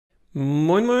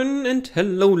Moin moin and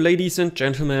hello ladies and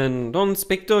gentlemen,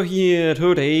 Donespektor here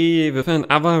today with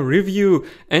another review,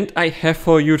 and I have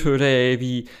for you today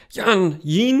the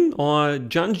Yanyin or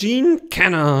Yanyin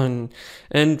Canon,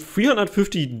 and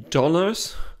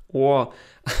 $350, or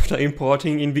after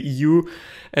importing in the EU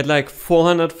at like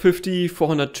 450,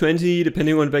 420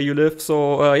 depending on where you live.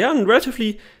 So yeah,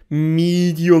 relatively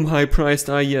medium high priced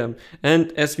IEM,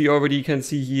 and as we already can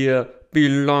see here,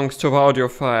 belongs to the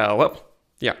audiophile. Well,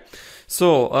 yeah.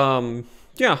 So,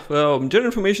 general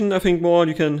information, I think more,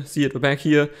 you can see at the back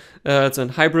here. It's a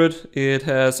hybrid. It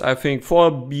has, I think,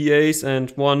 4 BAs and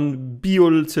 1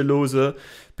 bio-cellulose,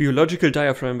 biological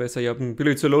diaphragm,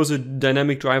 bio-cellulose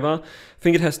dynamic driver. I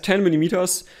think it has 10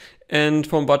 millimeters. And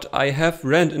from what I have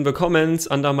read in the comments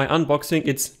under my unboxing,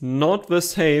 it's not the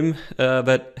same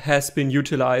that has been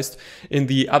utilized in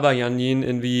the other Yanyin,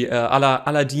 in the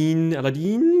Aladdin.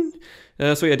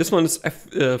 So yeah, this one is,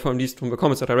 from the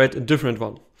comments that I read, a different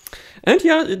one. And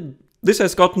yeah, this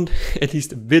has gotten at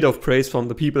least a bit of praise from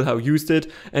the people who used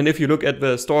it. And if you look at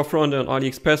the storefront on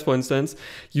AliExpress, for instance,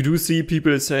 you do see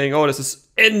people saying, oh, this is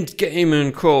endgame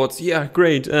in quotes. Yeah,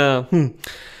 great.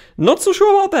 Not so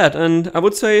sure about that. And I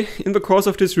would say in the course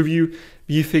of this review,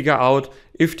 we figure out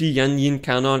if the Yanyin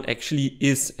Canon actually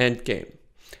is endgame.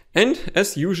 And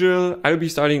as usual, I'll be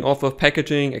starting off with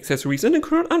packaging, accessories, and a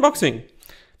current unboxing.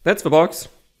 That's the box,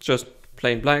 just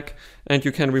plain black, and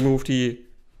you can remove the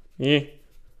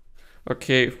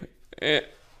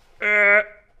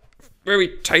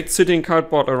very tight sitting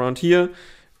cardboard around here.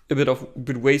 A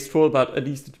bit wasteful, but at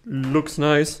least it looks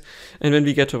nice. And then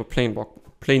we get to a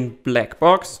plain black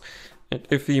box, and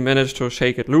if we manage to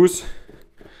shake it loose,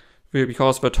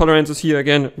 because the tolerance is here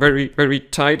again very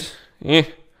tight.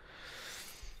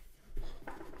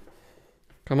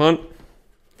 Come on.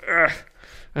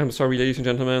 I'm sorry, ladies and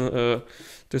gentlemen,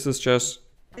 this is just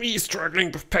me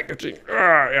struggling with packaging.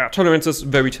 Yeah, tolerance is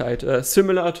very tight.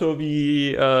 Similar to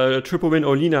the Triple Win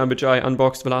Olina, which I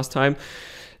unboxed the last time.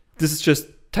 This is just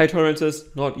tight tolerances,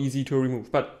 not easy to remove.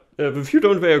 But if you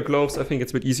don't wear gloves, I think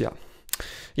it's a bit easier.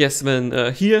 Yes,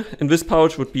 then here in this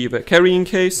pouch would be the carrying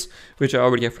case, which I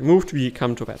already have removed. We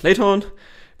come to that later on.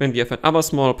 Then we have another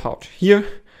small pouch here,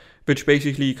 which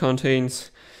basically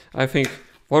contains, I think,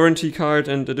 warranty card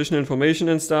and additional information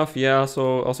and stuff. Yeah,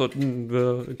 so also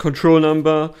the control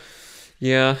number.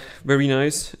 Yeah, very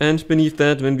nice. And beneath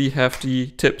that, then we have the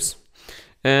tips.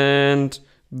 And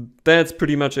that's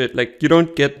pretty much it. Like, you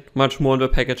don't get much more in the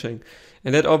packaging.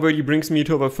 And that already brings me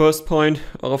to the first point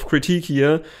of critique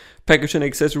here. Packaging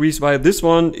accessories, while this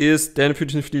one is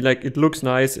definitely, like, it looks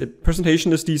nice,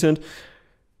 presentation is decent.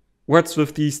 What's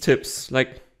with these tips?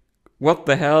 Like, what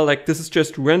the hell? Like, this is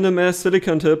just random ass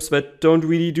silicone tips that don't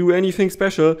really do anything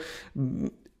special.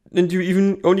 And you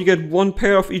even only get one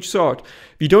pair of each sort.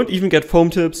 We don't even get foam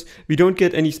tips. We don't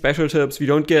get any special tips. We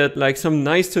don't get like some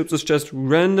nice tips. It's just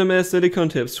random ass silicone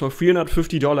tips for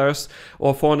 $350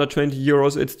 or 420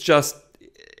 euros. It's just,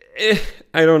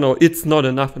 I don't know. It's not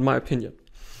enough in my opinion.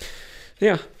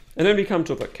 Yeah. And then we come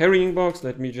to the carrying box.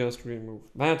 Let me just remove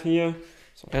that here.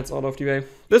 So that's out of the way.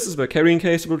 This is the carrying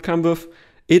case it would come with.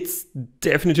 It's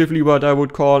definitively what I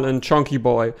would call a chunky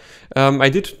boy. I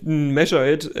did measure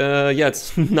it. Yeah,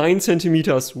 it's 9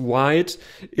 centimeters wide.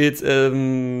 It's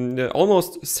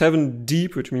almost 7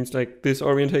 deep, which means like this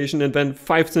orientation, and then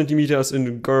 5 centimeters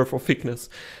in girth or thickness.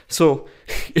 So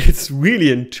it's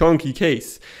really a chunky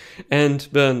case. And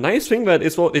the nice thing that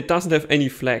is, well, it doesn't have any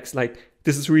flags. Like,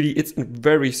 this is really, it's a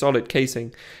very solid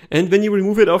casing. And when you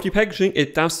remove it off the packaging,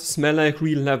 it does smell like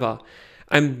real leather.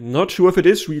 I'm not sure if it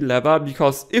is real leather,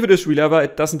 because if it is real leather,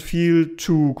 it doesn't feel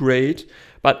too great,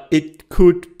 but it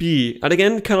could be. And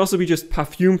again, it can also be just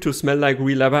perfume to smell like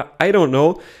real leather. I don't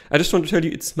know. I just want to tell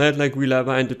you it smelled like real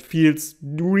leather and it feels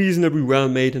reasonably well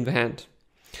made in the hand.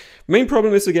 Main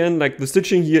problem is, again, like the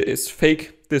stitching here is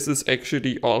fake. This is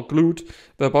actually all glued.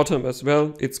 The bottom as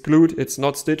well, it's glued, it's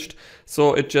not stitched.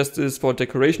 So it just is for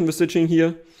decoration, the stitching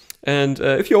here. And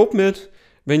if you open it,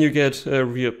 then you get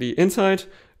the inside,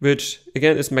 which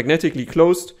again is magnetically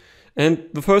closed. And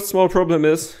the first small problem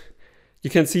is, you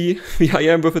can see the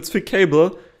IEM with its thick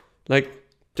cable, like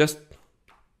just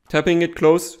tapping it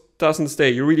close doesn't stay.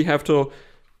 You really have to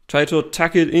try to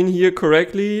tuck it in here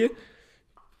correctly,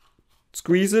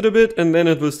 squeeze it a bit, and then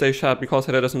it will stay shut because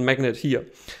there is a magnet here.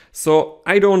 So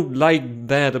I don't like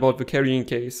that about the carrying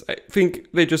case. I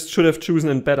think they just should have chosen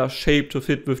a better shape to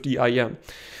fit with the IEM.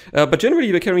 But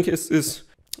generally the carrying case is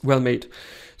well made.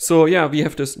 So yeah, we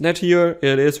have this net here.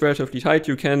 It is relatively tight.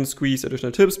 You can squeeze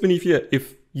additional tips beneath here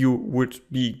if you would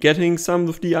be getting some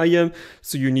of the IEM.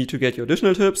 So you need to get your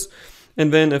additional tips.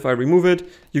 And then if I remove it,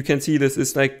 you can see this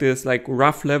is like this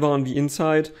rough leather on the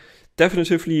inside.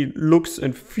 definitively looks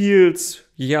and feels,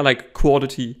 yeah, like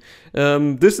quality.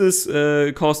 This is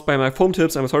caused by my foam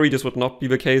tips. I'm sorry, this would not be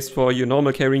the case for your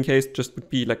normal carrying case. Just would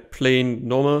be like plain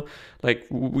normal, like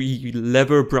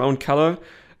leather brown color.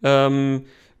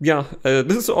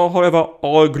 This is all, however,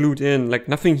 all glued in. Like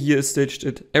nothing here is stitched.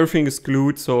 Everything is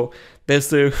glued, so there's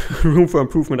still room for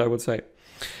improvement, I would say.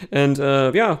 And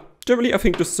generally I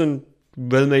think this is a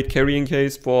well-made carrying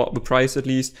case for the price, at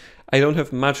least. I don't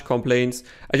have much complaints.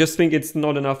 I just think it's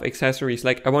not enough accessories.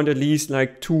 Like I want at least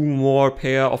like 2 more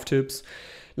pair of tips.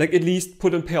 Like at least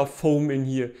put a pair of foam in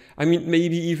here. I mean,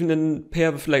 maybe even a pair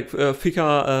of like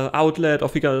thicker outlet or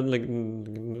thicker like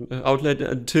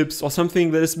outlet tips or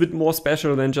something that is a bit more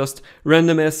special than just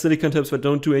random ass silicone tips that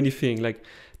don't do anything. Like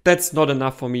that's not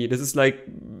enough for me. This is like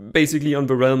basically on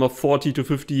the realm of $40 to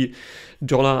 $50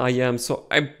 IEM. So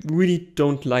I really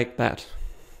don't like that.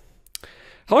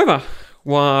 However,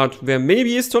 what there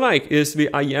maybe is to like is the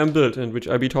IEM Build, in which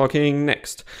I'll be talking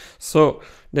next. So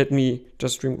let me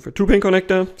just remove a 2-pin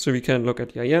connector so we can look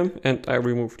at the IEM, and I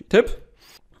remove the tip.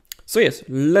 So yes,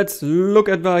 let's look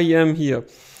at the IEM here.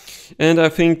 And I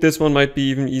think this one might be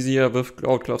even easier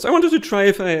without gloves. I wanted to try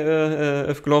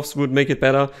if gloves would make it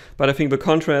better, but I think the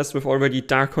contrast with already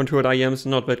dark contoured IEM is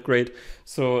not that great.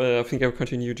 So I think I'll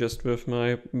continue just with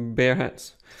my bare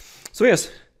hands. So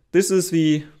yes, this is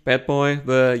the bad boy,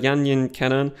 the Yanyin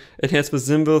Canon. It has the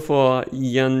symbol for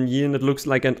Yanyin. It looks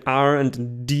like an R and a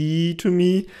D to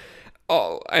me.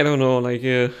 Oh, I don't know, like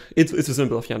it's a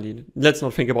symbol of Yanyin. Let's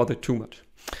not think about it too much.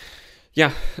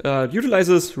 Yeah,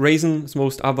 utilizes resin as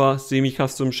most other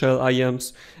semi-custom shell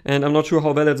IEMs, and I'm not sure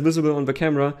how well it's visible on the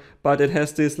camera, but it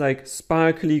has this like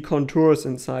sparkly contours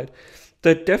inside.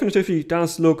 That definitely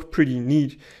does look pretty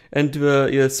neat, and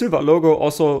the silver logo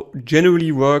also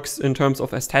generally works in terms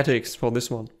of aesthetics for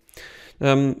this one.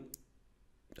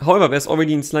 However, there's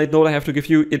already a slight note I have to give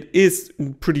you. It is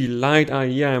pretty light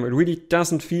IEM. It really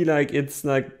doesn't feel like it's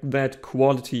like that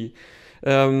quality.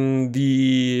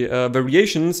 The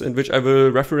variations, in which I will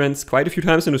reference quite a few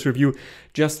times in this review,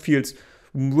 just feels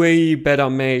way better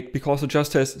made because it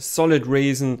just has solid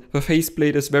resin. The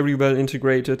faceplate is very well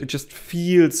integrated. It just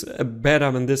feels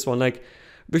better than this one. Like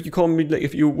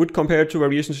if you would compare it to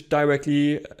variations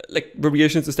directly, like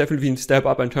variations is definitely a step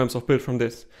up in terms of build from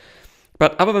this.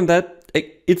 But other than that,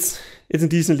 it's a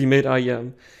decently made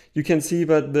IEM. You can see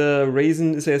that the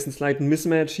resin has a slight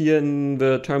mismatch here in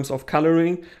the terms of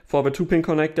coloring for the 2-pin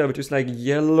connector, which is like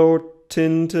yellow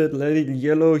tinted,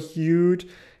 yellow hued,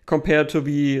 compared to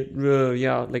the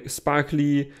like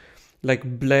sparkly,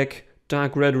 like black,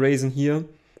 dark red resin here.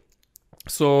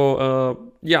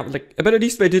 So but at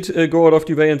least they did go out of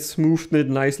the way and smoothed it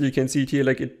nicely. You can see it here,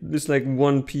 like it is like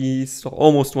one piece, or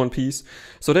almost one piece.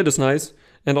 So that is nice.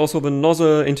 And also the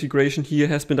nozzle integration here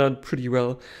has been done pretty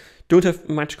well. Don't have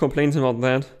much complaints about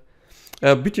that.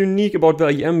 A bit unique about the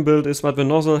IEM build is that the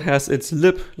nozzle has its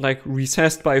lip like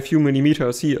recessed by a few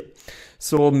millimeters here.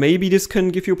 So maybe this can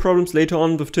give you problems later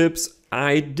on with tips.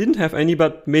 I didn't have any,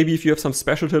 but maybe if you have some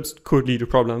special tips, could lead to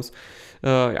problems.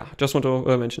 Just want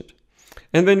to mention it.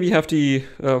 And then we have the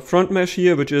front mesh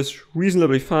here, which is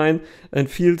reasonably fine and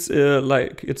feels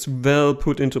like it's well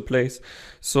put into place.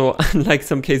 So unlike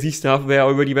some KZ stuff where I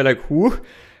already were like, whoo,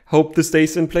 hope this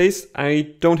stays in place,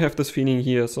 I don't have this feeling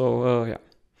here. So yeah.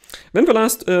 Then the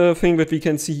last thing that we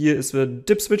can see here is the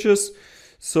dip switches.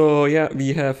 So yeah,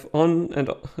 we have on and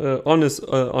on is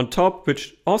on top,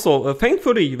 which also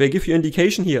thankfully they give you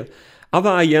indication here. Other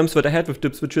IEMs that I had with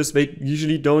dip switches, they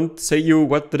usually don't say you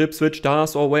what the dip switch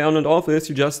does or where on and off is.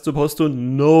 You're just supposed to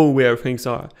know where things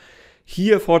are.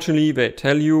 Here, fortunately, they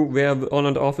tell you where the on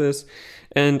and off is.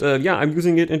 And I'm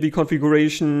using it in the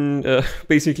configuration.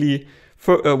 Basically,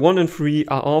 1 and 3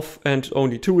 are off and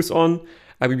only 2 is on.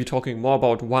 I will be talking more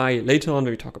about why later on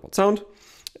when we talk about sound.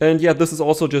 And yeah, this is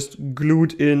also just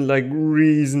glued in like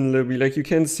reasonably. Like you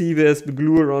can see there's the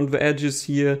glue around the edges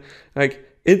here. Like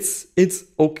it's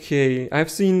okay.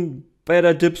 I've seen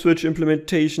better dip switch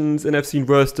implementations and I've seen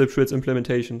worse dip switch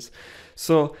implementations.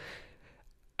 So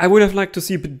I would have liked to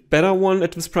see a bit better one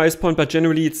at this price point, but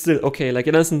generally it's still okay. Like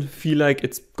it doesn't feel like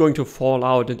it's going to fall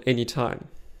out at any time.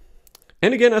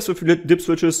 And again, as with dip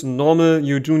switches, normal,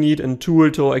 you do need a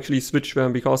tool to actually switch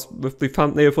them, because with the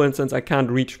thumbnail, for instance, I can't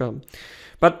reach them.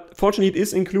 But fortunately, it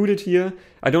is included here.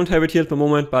 I don't have it here at the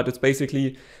moment, but it's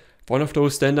basically one of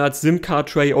those standard SIM card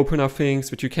tray opener things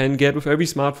which you can get with every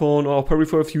smartphone or probably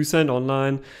for a few cents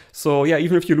online. So yeah,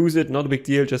 even if you lose it, not a big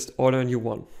deal, just order a new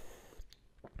one.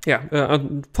 Yeah,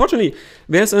 unfortunately,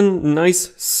 there's a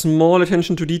nice small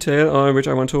attention to detail, which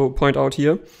I want to point out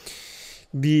here.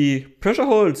 The pressure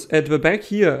holes at the back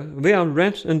here, they are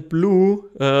red and blue,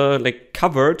 like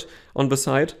covered on the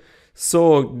side.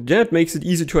 So that makes it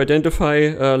easy to identify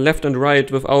left and right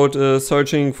without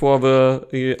searching for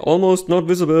the almost not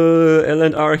visible L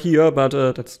and R here, but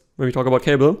that's when we talk about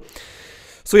cable.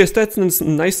 So yes, that's a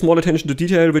nice small attention to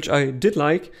detail, which I did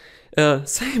like.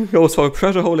 Same goes for a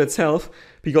pressure hole itself,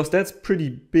 because that's pretty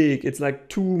big. It's like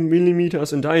 2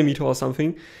 millimeters in diameter or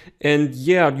something. And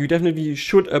yeah, you definitely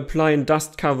should apply a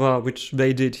dust cover, which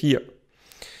they did here.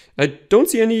 I don't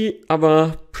see any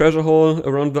other pressure hole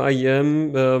around the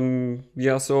IEM.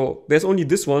 Yeah, so there's only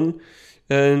this one.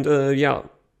 And yeah,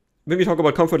 when we talk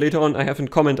about comfort later on, I haven't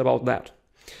comment about that.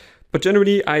 But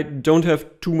generally, I don't have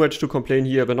too much to complain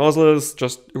here. The nozzle is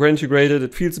just reintegrated.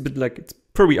 It feels a bit like it's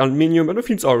probably aluminum, but it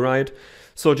feels alright.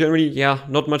 So generally, yeah,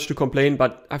 not much to complain,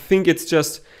 but I think it's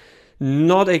just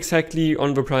not exactly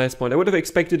on the price point. I would have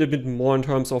expected a bit more in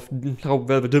terms of how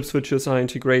well the dip switches are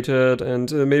integrated, and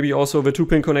maybe also the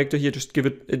 2-pin connector here, just give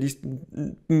it at least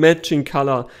matching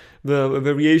color. The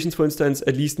variations, for instance,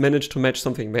 at least manage to match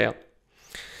something there.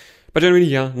 But generally,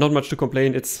 yeah, not much to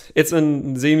complain. It's a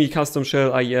semi-custom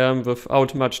shell IEM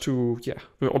without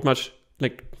much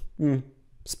like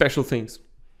special things.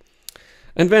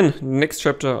 And then, next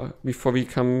chapter, before we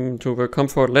come to the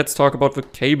comfort, let's talk about the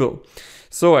cable.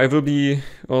 So I will be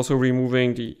also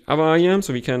removing the other IEM,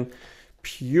 so we can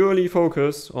purely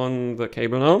focus on the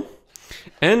cable now.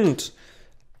 And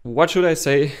what should I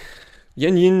say?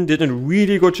 Yanyin did a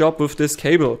really good job with this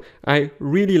cable. I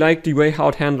really like the way how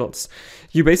it handles.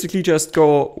 You basically just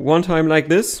go one time like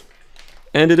this,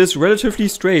 and it is relatively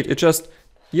straight. It just,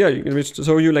 yeah, you can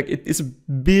show you like it is a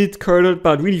bit curled,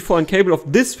 but really for a cable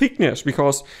of this thickness,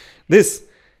 because this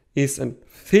is a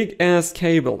thick ass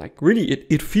cable. Like really,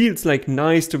 it feels like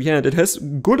nice to the hand. It has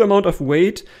good amount of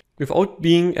weight without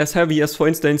being as heavy as, for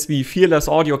instance, the Fearless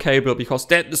audio cable, because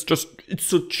that is just, it's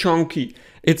so chunky.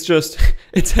 It's just,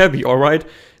 it's heavy, all right?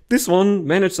 This one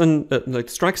managed and like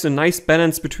strikes a nice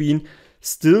balance between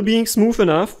still being smooth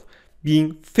enough,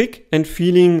 being thick and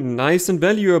feeling nice and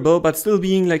valuable, but still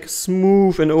being like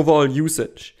smooth in overall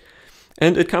usage.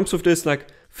 And it comes with this like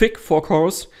thick fork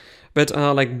that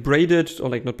are like braided, or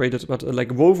like not braided, but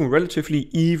like woven relatively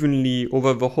evenly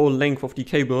over the whole length of the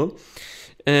cable.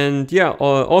 And yeah,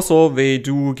 also they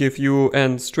do give you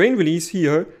a strain release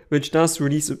here, which does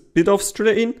release a bit of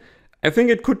strain. I think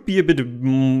it could be a bit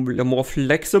more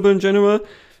flexible in general,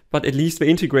 but at least the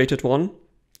integrated one.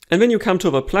 And when you come to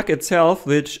the plug itself,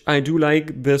 which I do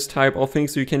like this type of thing,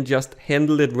 so you can just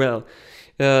handle it well.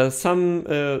 Some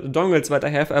dongles that I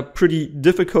have are pretty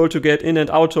difficult to get in and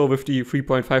out of with the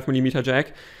 3.5mm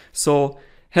jack. So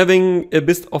having a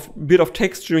bit of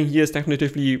texturing here is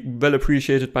definitely well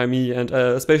appreciated by me, and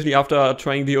especially after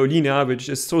trying the Olina, which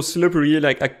is so slippery,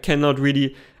 like I cannot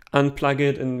really unplug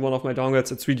it in one of my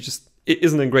dongles. It's really just, it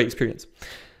isn't a great experience.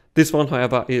 This one,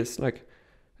 however, is like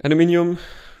aluminium.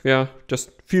 Yeah,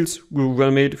 just feels well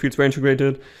made, feels very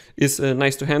integrated, is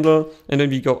nice to handle. And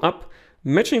then we go up.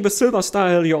 Matching the silver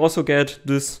style, you also get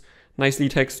this nicely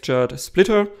textured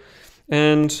splitter.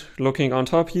 And looking on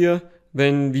top here,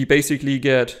 then we basically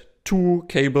get two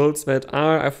cables that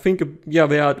are, I think, yeah,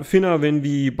 they are thinner than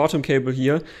the bottom cable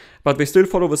here, but they still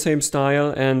follow the same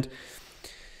style. And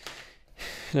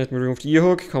let me remove the ear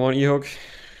hook. Come on, ear hook,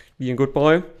 be a good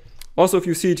boy. Also, if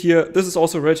you see it here, this is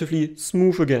also relatively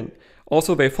smooth again.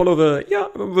 Also, they follow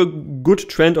the good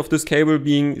trend of this cable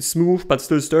being smooth but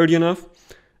still sturdy enough.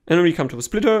 And then we come to the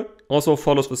splitter, also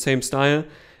follows the same style.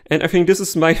 And I think this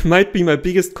is might be my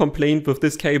biggest complaint with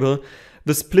this cable.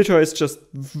 The splitter is just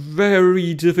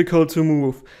very difficult to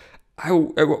move. I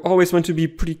always want to be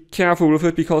pretty careful with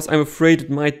it because I'm afraid it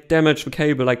might damage the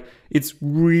cable. Like, it's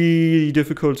really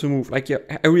difficult to move. Like, yeah,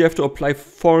 I really have to apply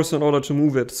force in order to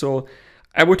move it. So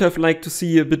I would have liked to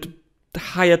see a bit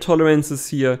higher tolerances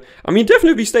here. I mean,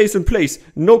 definitely stays in place,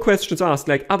 no questions asked.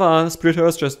 Like other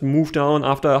splitters just move down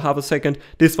after half a second.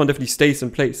 This one definitely stays in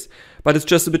place, but it's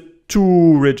just a bit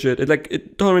too rigid.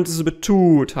 Tolerance is a bit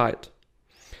too tight.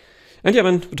 And yeah,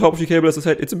 then the top of the cable, as I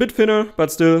said, it's a bit thinner, but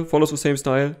still follows the same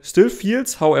style. Still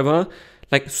feels, however,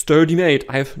 like sturdy made.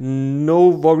 I have no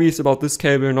worries about this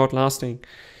cable not lasting.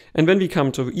 And when we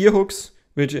come to ear hooks,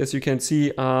 which as you can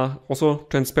see are also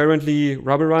transparently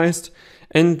rubberized,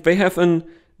 and they have a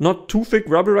not too thick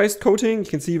rubberized coating. You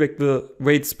can see like the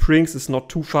way it springs is not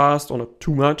too fast or not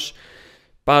too much,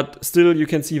 but still you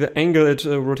can see the angle it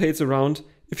rotates around.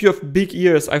 If you have big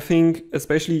ears, I think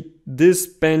especially this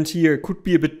band here could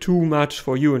be a bit too much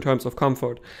for you in terms of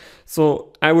comfort.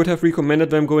 So I would have recommended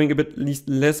them going a bit at least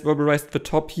less rubberized at the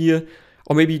top here,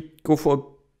 or maybe go for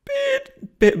a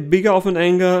bit bigger of an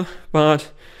angle,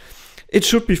 but it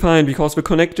should be fine because the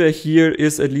connector here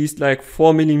is at least like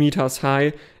 4 millimeters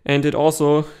high, And it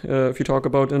also, if you talk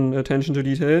about an attention to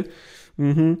detail,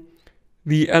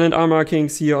 the L&R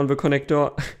markings here on the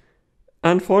connector,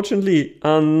 unfortunately,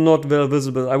 are not well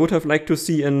visible. I would have liked to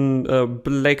see a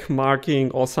black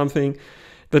marking or something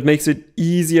that makes it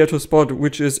easier to spot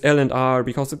which is L&R,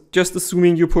 because just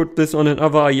assuming you put this on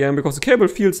another IEM, because the cable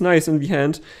feels nice in the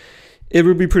hand, it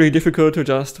will be pretty difficult to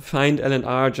just find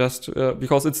L&R just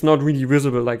because it's not really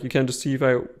visible. Like you can just see if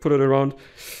I put it around,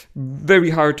 very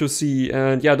hard to see.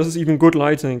 And yeah, this is even good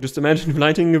lighting. Just imagine if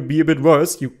lighting would be a bit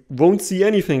worse, you won't see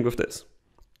anything with this.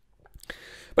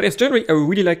 But yes, generally, I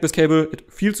really like this cable. It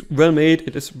feels well made.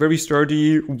 It is very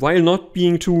sturdy while not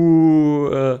being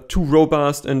too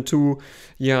robust and too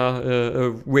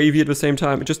wavy at the same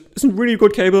time. It just is a really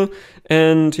good cable.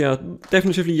 And yeah,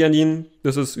 definitely Yanyin,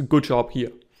 this is a good job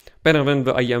here. Better than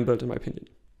the IEM Build in my opinion.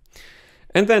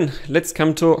 And then let's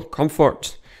come to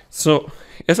comfort. So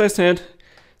as I said,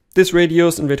 this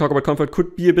radius, and we talk about comfort,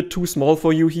 could be a bit too small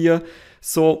for you here.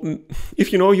 So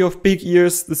if you know you have big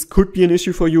ears, this could be an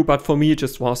issue for you, but for me it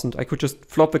just wasn't. I could just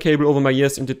flop the cable over my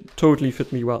ears and it totally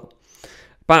fit me well.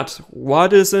 But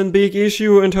what is a big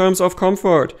issue in terms of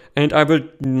comfort? And I will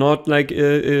not like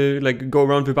go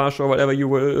around the bush or whatever you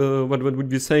were, what would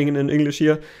be saying in English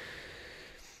here.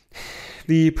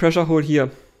 The pressure hole here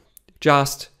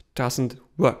just doesn't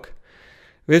work.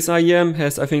 This IEM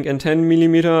has, I think, a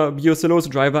 10mm bio-cellulose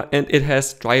driver, and it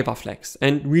has driver flex.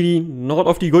 And really not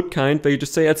of the good kind, where you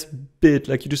just say it's bit,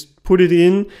 like you just put it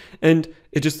in and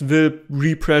it just will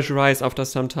repressurize after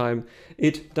some time.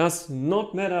 It does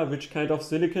not matter which kind of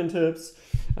silicon tips.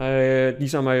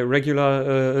 These are my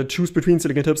regular choose between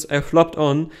silicon tips I flopped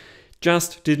on.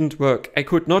 Just didn't work. I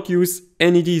could not use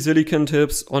any silicon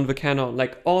tips on the Canon.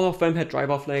 Like all of them had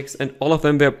driver flex and all of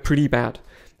them were pretty bad.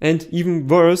 And even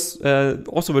worse,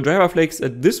 also the driver flex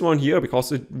at this one here,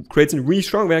 because it creates a really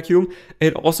strong vacuum,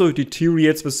 it also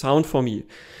deteriorates the sound for me.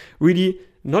 Really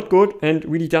not good, and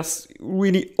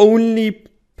really only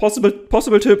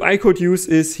possible tip I could use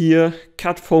is here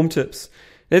cut foam tips.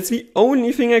 That's the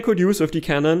only thing I could use with the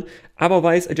Canon.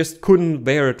 Otherwise, I just couldn't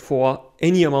wear it for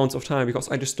any amounts of time because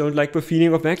I just don't like the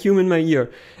feeling of vacuum in my ear.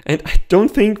 And I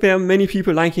don't think there are many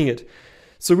people liking it.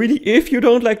 So really, if you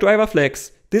don't like driver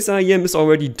flex, this IEM is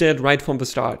already dead right from the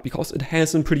start because it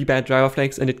has a pretty bad driver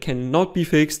flex and it cannot be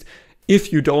fixed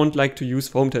if you don't like to use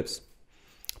foam tips.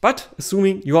 But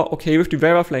assuming you are okay with the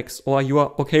driver flex or you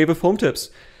are okay with foam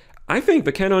tips, I think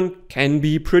the Canon can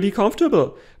be pretty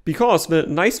comfortable because the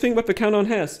nice thing what the Canon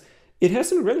has, it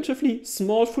has a relatively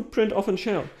small footprint of a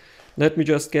shell. Let me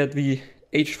just get the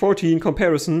H14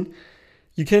 comparison.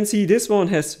 You can see this one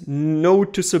has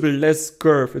noticeable less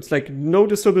curve. It's like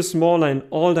noticeable smaller in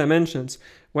all dimensions,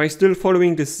 while still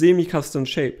following this semi-custom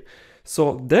shape.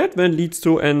 So that then leads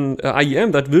to an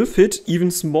IEM that will fit even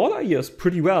smaller ears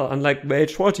pretty well, unlike the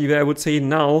H40, where I would say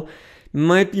now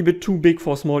might be a bit too big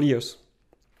for small ears.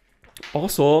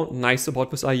 Also nice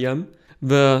about this IEM,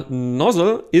 the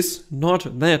nozzle is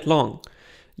not that long.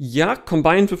 Yeah,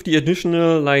 combined with the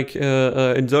additional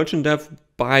insertion depth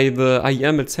by the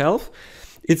IEM itself,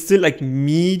 it's still like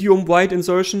medium wide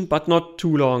insertion, but not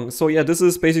too long. So yeah, this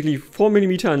is basically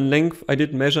 4mm in length. I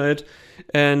did measure it.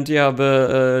 And yeah,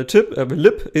 the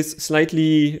lip is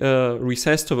slightly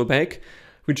recessed to the back,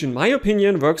 which in my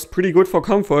opinion works pretty good for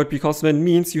comfort because that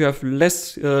means you have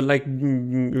less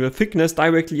thickness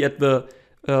directly at the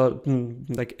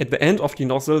end of the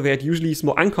nozzle where it usually is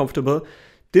more uncomfortable.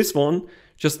 This one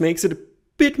just makes it a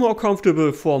bit more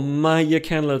comfortable for my ear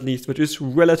canal at least, which is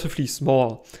relatively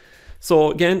small.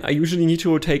 So again, I usually need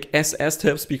to take SS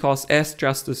tips because S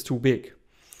just is too big.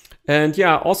 And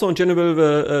yeah, also in general,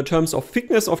 the terms of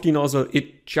thickness of the nozzle,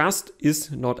 it just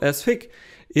is not as thick.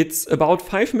 It's about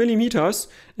 5mm,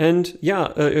 and yeah,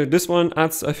 this one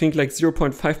adds, I think, like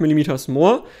 0.5mm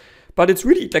more. But it's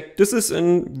really like, this is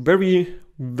a very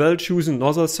well-chosen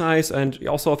nozzle size, and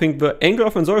also I think the angle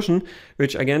of insertion,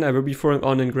 which again I will be throwing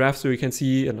on in graph so you can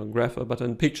see, not graph, but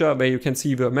in picture where you can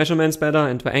see the measurements better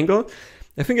and the angle.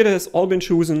 I think it has all been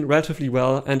chosen relatively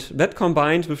well, and that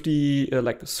combined with the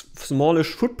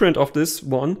smallish footprint of this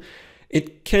one,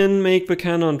 it can make the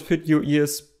Canon fit your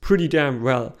ears pretty damn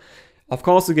well. Of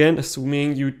course, again,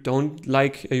 assuming you don't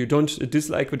dislike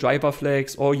the driver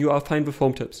flex or you are fine with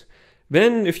foam tips.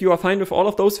 Then, if you are fine with all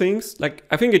of those things, like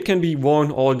I think it can be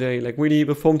worn all day. Like really,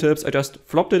 with foam tips, I just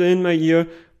flopped it in my ear,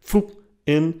 floop,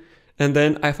 in, and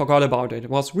then I forgot about it. It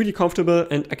was really comfortable,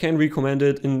 and I can recommend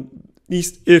it, at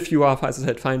least if you are, as I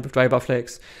said, fine with driver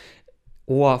flex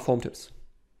or foam tips.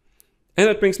 And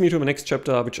that brings me to the next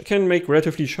chapter, which I can make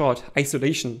relatively short: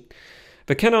 isolation.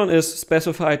 The Canon is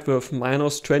specified with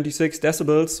 -26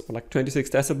 decibels, or like 26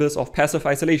 decibels of passive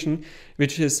isolation,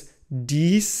 which is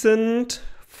decent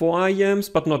for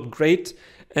IEMs, but not great.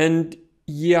 And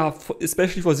yeah,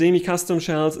 especially for semi-custom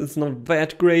shells, it's not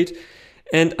that great.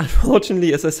 And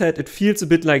unfortunately, as I said, it feels a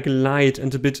bit like light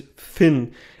and a bit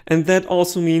thin. And that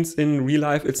also means in real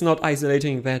life, it's not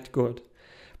isolating that good.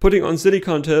 Putting on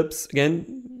silicone tips,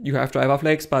 again, you have driver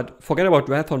flags, but forget about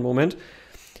that for a moment.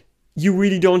 You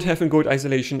really don't have a good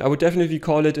isolation. I would definitely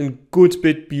call it a good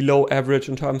bit below average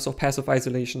in terms of passive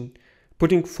isolation.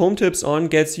 Putting foam tips on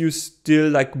gets you still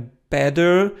like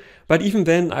better, but even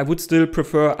then I would still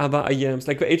prefer other IEMs.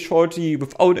 Like the H40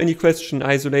 without any question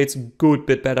isolates a good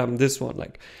bit better than this one.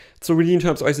 Like, so really in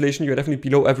terms of isolation, you're definitely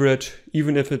below average,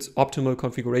 even if it's optimal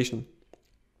configuration.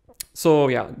 So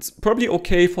yeah, it's probably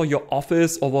okay for your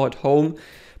office or at home,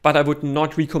 but I would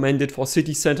not recommend it for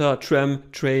city center, tram,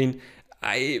 train.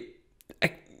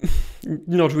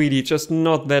 Not really, just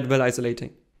not that well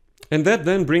isolating. And that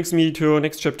then brings me to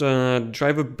next chapter,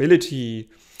 drivability.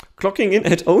 Clocking in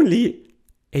at only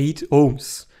 8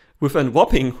 ohms. With a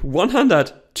whopping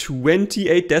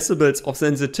 128 decibels of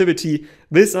sensitivity,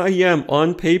 this IEM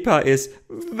on paper is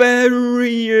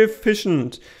very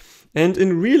efficient. And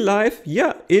in real life,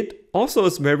 yeah, it also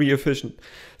is very efficient.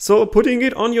 So putting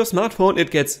it on your smartphone,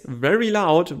 it gets very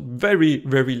loud, very,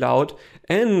 very loud.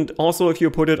 And also if you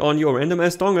put it on your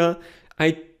randomized dongle,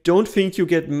 I don't think you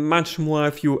get much more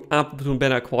if you up to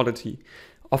better quality.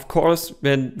 Of course,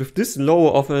 when with this low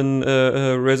of an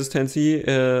resistancy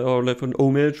or like an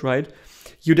ohmage, right,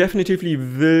 you definitely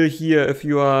will hear if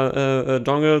your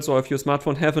dongles or if your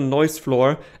smartphone have a noise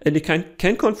floor, and it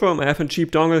can confirm I have a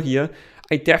cheap dongle here.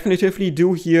 I definitely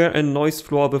do hear a noise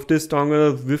floor with this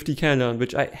dongle with the Canon,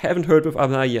 which I haven't heard with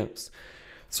other IEMs.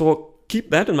 So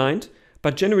keep that in mind,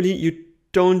 but generally you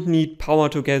don't need power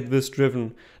to get this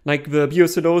driven. Like the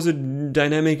bio-cellulose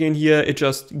dynamic in here, it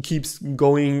just keeps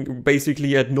going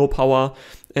basically at no power,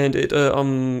 and it yeah,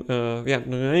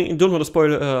 I don't want to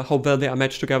spoil how well they are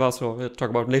matched together, so we'll talk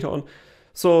about it later on.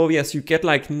 So yes, you get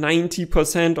like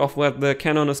 90% of what the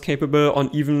Canon is capable on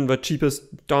even the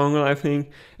cheapest dongle, I think.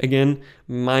 Again,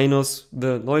 minus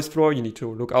the noise floor, you need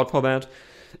to look out for that.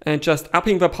 And just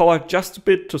upping the power just a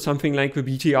bit to something like the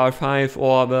BTR5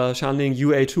 or the Shanling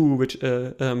UA2, which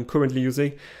I'm currently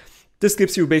using. This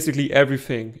gives you basically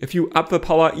everything. If you up the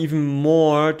power even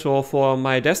more for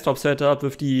my desktop setup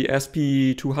with the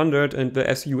SP200 and the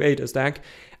SU8 stack,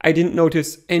 I didn't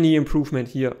notice any improvement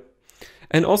here.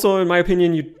 And also, in my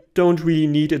opinion, you don't really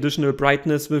need additional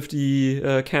brightness with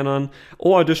the Canon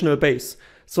or additional bass.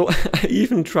 So I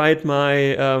even tried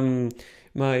my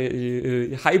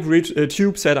hybrid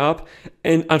tube setup,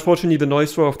 and unfortunately the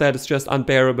noise floor of that is just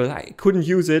unbearable. I couldn't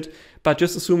use it, but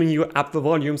just assuming you up the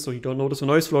volume so you don't notice the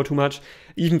noise floor too much,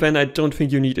 even then I don't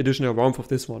think you need additional warmth of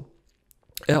this one.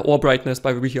 Or brightness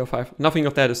by the BTR5. Nothing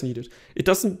of that is needed. It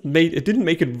didn't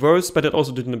make it worse, but it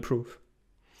also didn't improve.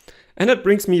 And that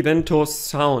brings me then to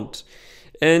sound.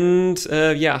 And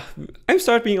yeah, I'm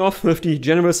starting off with the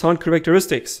general sound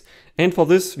characteristics. And for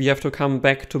this, we have to come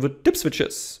back to the dip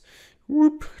switches.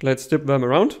 Whoop, let's dip them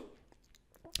around.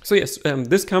 So yes,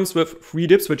 this comes with 3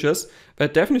 dip switches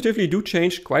that definitely do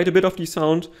change quite a bit of the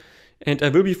sound. And I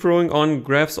will be throwing on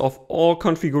graphs of all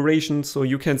configurations so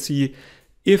you can see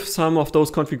if some of those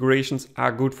configurations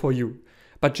are good for you.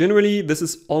 But generally, this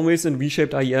is always in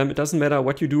V-shaped IEM. It doesn't matter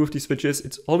what you do with these switches,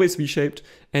 it's always V-shaped,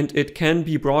 and it can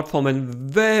be brought from a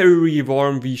very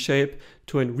warm V-shape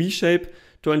to a V-shape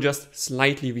to a just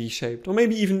slightly V-shaped, or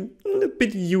maybe even a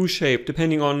bit U-shaped,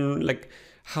 depending on like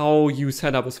how you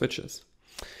set up the switches.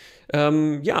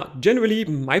 Yeah, generally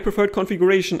my preferred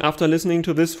configuration after listening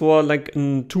to this for like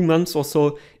 2 months or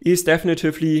so is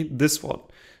definitely this one.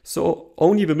 So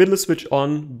only the middle switch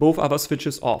on, both other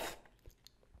switches off.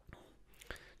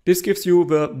 This gives you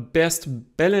the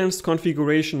best balanced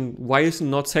configuration while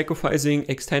not sacrificing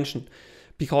extension.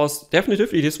 Because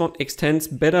definitely this one extends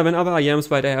better than other IEMs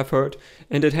that I have heard,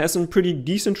 and it has a pretty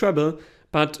decent treble,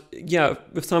 but yeah,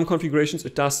 with some configurations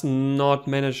it does not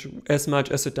manage as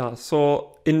much as it does.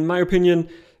 So in my opinion,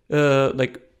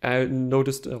 like I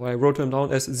noticed, I wrote them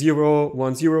down as 0,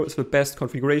 1, 0 is the best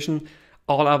configuration.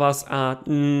 All others are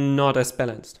not as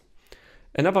balanced.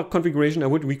 Another configuration I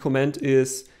would recommend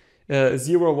is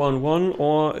 0, 1, 1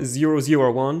 or 0,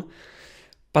 0, 1.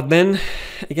 But then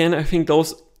again, I think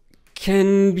those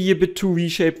can be a bit too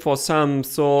V-shaped for some.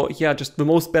 So yeah, just the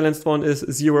most balanced one is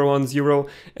 0, 1, 0,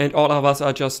 and all others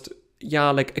are just, yeah,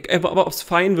 like I was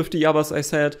fine with the others I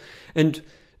said. And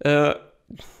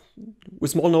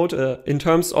with small note, in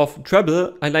terms of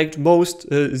treble, I liked most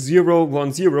 0,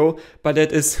 1, 0, but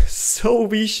that is so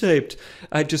V-shaped.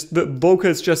 The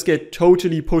vocals just get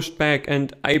totally pushed back,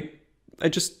 and I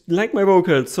just like my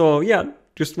vocals, so yeah,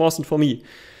 just wasn't for me.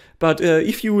 But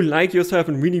if you like yourself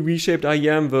a really reshaped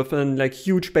IEM with a like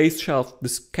huge bass shelf,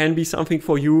 this can be something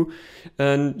for you.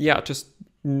 And yeah, just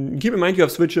keep in mind you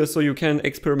have switches so you can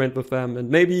experiment with them. And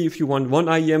maybe if you want one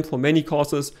IEM for many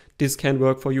courses, this can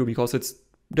work for you because it's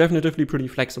definitively pretty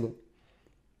flexible.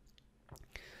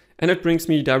 And that brings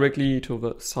me directly to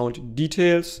the sound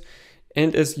details.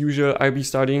 And as usual, I'll be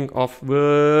starting off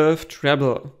with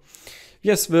treble.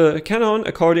 Yes, the Canon,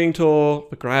 according to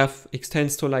the graph,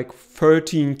 extends to like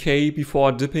 13K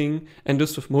before dipping, and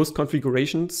this with most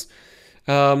configurations.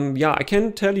 Yeah, I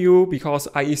can tell you, because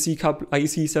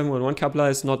IEC 711 coupler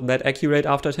is not that accurate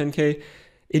after 10K.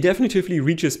 It definitively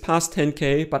reaches past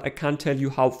 10K, but I can't tell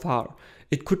you how far.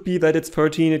 It could be that it's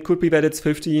 13, it could be that it's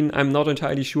 15, I'm not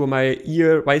entirely sure. My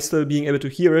ear, while still being able to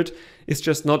hear it, is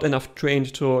just not enough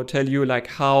trained to tell you like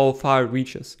how far it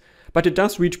reaches. But it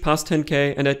does reach past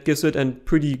 10K, and that gives it a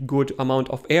pretty good amount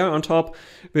of air on top,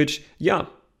 which, yeah,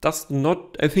 does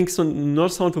not, I think,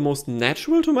 not sound the most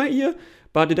natural to my ear,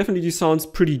 but it definitely sounds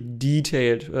pretty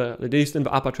detailed, at least in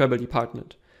the upper treble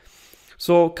department.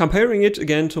 So comparing it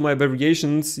again to my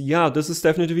variations, yeah, this is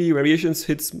definitely, variations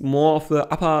hits more of the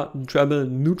upper treble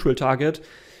neutral target,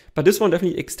 but this one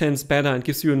definitely extends better and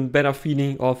gives you a better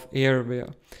feeling of air there.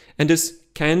 And this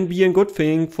can be a good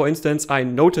thing. For instance, I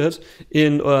noted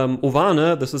in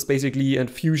Ovane, this is basically a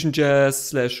fusion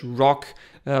jazz / rock.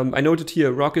 I noted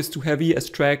here rock is too heavy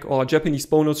as track, or Japanese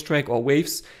bonus track, or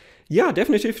waves. Yeah,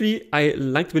 definitively, I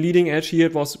liked the leading edge here.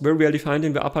 It was very well defined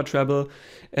in the upper treble,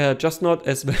 just not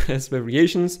as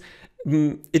variations.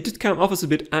 It did come off as a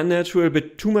bit unnatural, a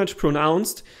bit too much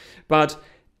pronounced, but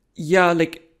yeah,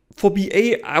 like for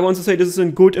BA, I want to say this is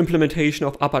a good implementation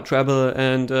of upper treble,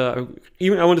 and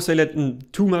even I want to say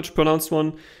that too much pronounced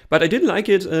one, but I did like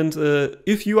it, and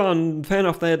if you are a fan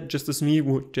of that, just as me,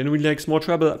 who generally likes more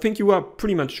treble, I think you are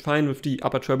pretty much fine with the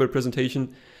upper treble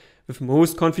presentation with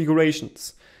most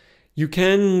configurations. You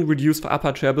can reduce the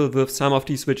upper treble with some of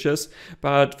these switches,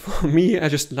 but for me, I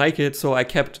just like it, so I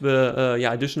kept the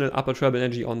additional upper treble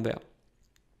energy on there.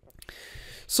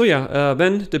 So yeah,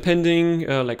 then depending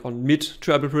like on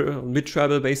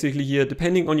mid-treble basically here,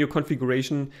 depending on your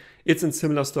configuration, it's a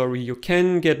similar story. You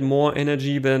can get more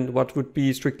energy than what would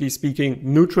be, strictly speaking,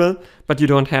 neutral, but you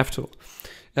don't have to.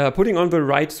 Putting on the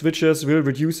right switches will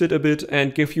reduce it a bit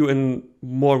and give you a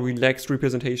more relaxed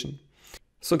representation.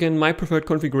 So again, my preferred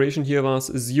configuration here was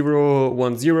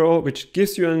 010, which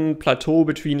gives you a plateau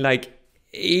between like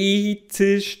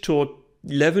 8-ish to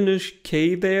 11-ish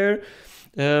K there.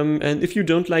 And if you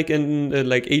don't like an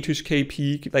like 8-ish K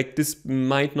peak, like this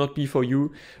might not be for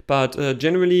you. But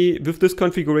generally with this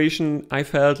configuration, I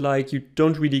felt like you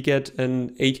don't really get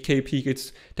an 8K peak.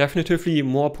 It's definitively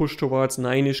more pushed towards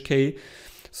 9-ish K.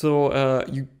 So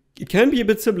it can be a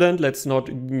bit sibilant, let's not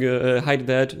hide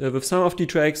that. With some of the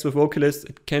tracks with vocalists,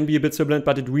 it can be a bit sibilant,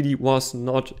 but it really was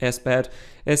not as bad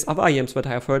as other IEMs that I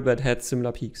have heard that had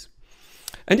similar peaks.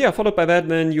 And yeah, followed by that,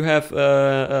 then you have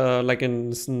like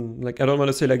I don't want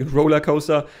to say like a roller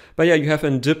coaster, but yeah, you have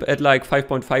a dip at like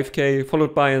 5.5K,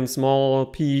 followed by a small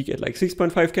peak at like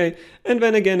 6.5K, and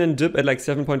then again a dip at like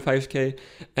 7.5K.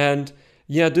 And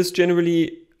yeah, this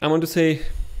generally, I want to say,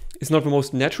 is not the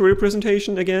most natural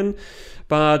representation again,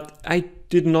 but I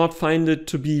did not find it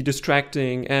to be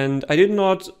distracting, and I did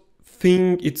not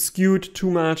think it skewed too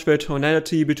much the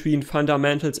tonality between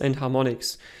fundamentals and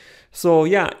harmonics. So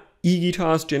yeah,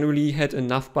 e-guitars generally had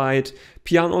enough bite,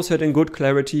 pianos had a good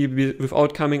clarity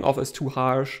without coming off as too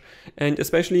harsh, and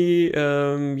especially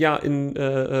yeah, in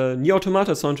Nier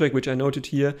Automata soundtrack, which I noted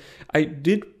here, I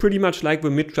did pretty much like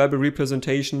the mid-treble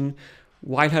representation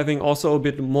while having also a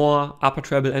bit more upper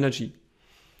treble energy.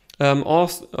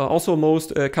 Also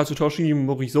most Kazutoshi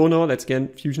Morizono, let's again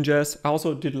fusion jazz, I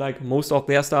also did like most of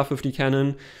their stuff with the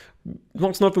Canon.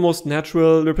 It's not the most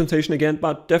natural representation again,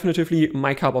 but definitively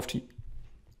my cup of tea.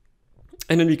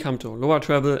 And then we come to lower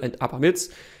treble and upper mids,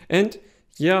 and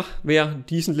yeah, they are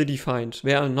decently defined.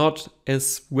 They are not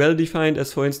as well defined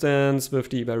as, for instance, with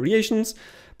the variations,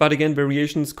 but again,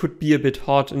 variations could be a bit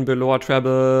hot in the lower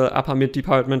treble, upper mid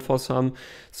department for some.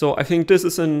 So I think this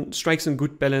is strikes a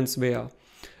good balance there.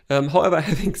 However,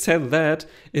 having said that,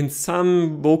 in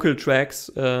some vocal tracks,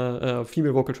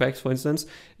 female vocal tracks, for instance,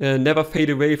 Never Fade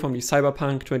Away from the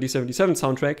Cyberpunk 2077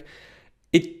 soundtrack,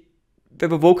 the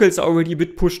vocals are already a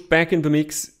bit pushed back in the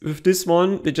mix. With this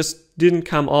one, they just didn't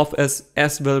come off as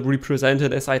well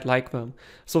represented as I'd like them.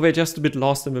 So they're just a bit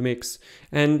lost in the mix.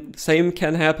 And same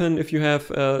can happen if you have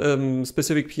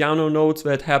specific piano notes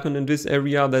that happen in this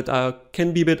area that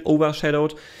can be a bit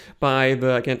overshadowed by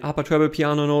the, again, upper treble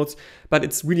piano notes, but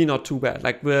it's really not too bad.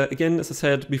 Like, again, as I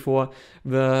said before,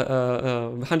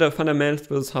 the fundamentals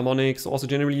with harmonics, also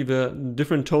generally the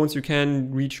different tones you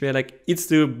can reach there, like, it's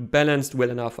still balanced well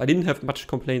enough. I didn't have much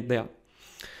complaint there.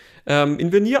 In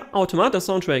the Nier Automata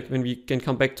soundtrack, when we can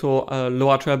come back to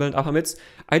lower treble and upper mids,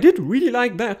 I did really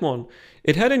like that one.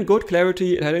 It had a good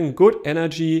clarity, it had a good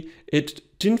energy, it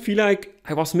didn't feel like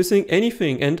I was missing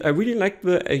anything, and I really liked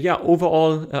the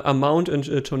overall amount and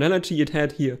tonality it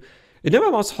had here. It never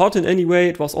was hot in any way,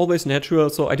 it was always natural,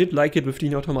 so I did like it with the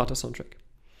Nier Automata soundtrack.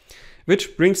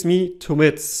 Which brings me to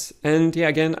mids, and yeah,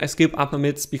 again, I skip upper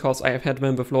mids because I have had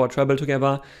them with lower treble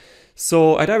together.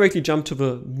 So I directly jump to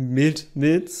the main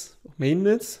mids.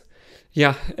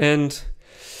 Yeah, and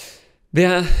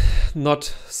they're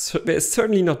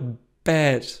certainly not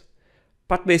bad,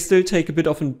 but they still take a bit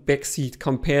of a backseat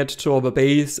compared to the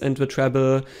bass and the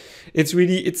treble.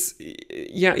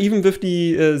 Even with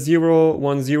the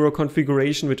 0-1-0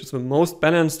 configuration, which is the most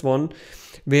balanced one,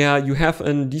 where you have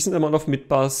a decent amount of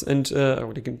mid-bass and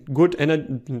good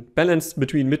balance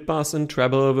between mid-bass and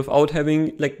treble without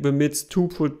having like the mids too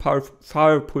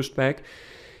far pushed back.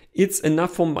 It's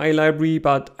enough for my library,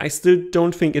 but I still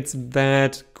don't think it's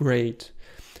that great.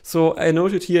 So I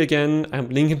noted here again, I'm a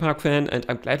Linkin Park fan and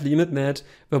I'm gladly admit that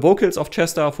the vocals of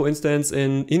Chester, for instance,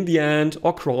 in the End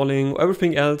or Crawling or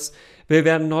everything else, they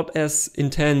were not as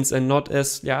intense and not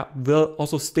as well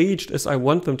also staged as I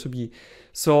want them to be.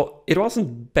 So it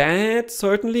wasn't bad,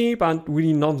 certainly, but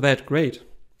really not that great.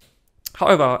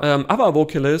 However, other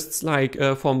vocalists, like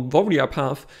from Warrior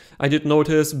Path, I did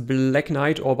notice Black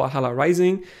Knight or Valhalla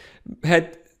Rising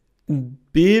had a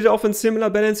bit of a similar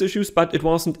balance issues, but it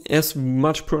wasn't as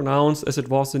much pronounced as it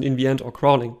was in the End or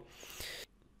Crawling.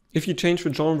 If you change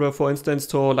the genre, for instance,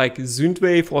 to like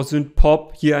synthwave or synth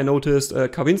pop, here I noticed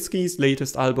Kavinsky's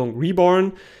latest album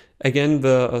Reborn. Again,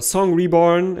 the song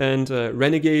Reborn and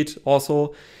Renegade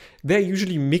also, they're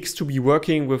usually mixed to be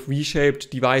working with V-shaped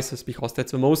devices because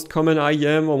that's the most common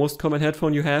IEM or most common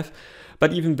headphone you have.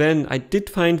 But even then, I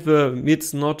did find the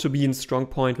mids not to be in strong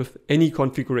point with any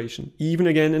configuration. Even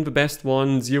again in the best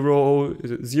one,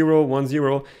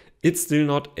 0-1-0, it's still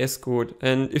not as good.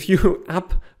 And if you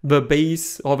up the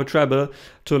bass or the treble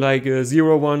to like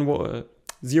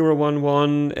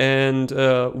 0-1-1 and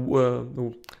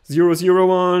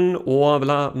 0-0-1 or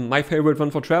my favorite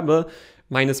one for treble,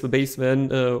 minus the bass then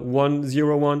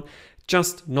 1-0-1,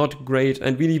 just not great,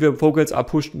 and really the vocals are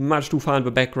pushed much too far in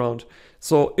the background.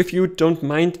 So if you don't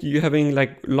mind you having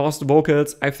like lost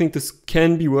vocals, I think this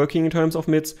can be working in terms of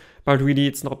mids, but really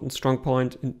it's not a strong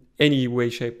point in any way,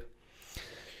 shape.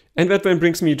 And that then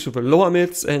brings me to the lower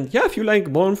mids, and yeah, if you like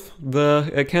warmth,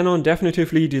 the Canon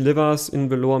definitively delivers in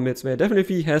the lower mids, where it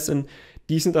definitely has a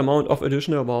decent amount of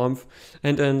additional warmth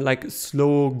and then like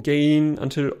slow gain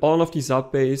until all of the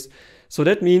sub bass. So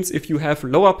that means if you have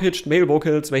lower pitched male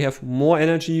vocals, they have more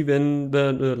energy than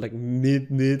the like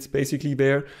mids basically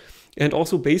there. And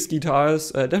also bass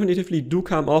guitars definitively do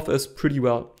come off as pretty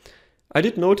well. I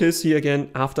did notice here again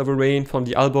After the Rain from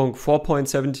the album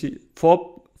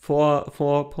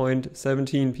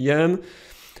 4.17 PM.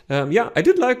 I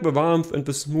did like the warmth and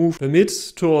the smooth the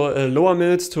mids to lower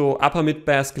mids to upper mid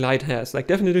bass glide has. Like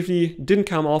definitely didn't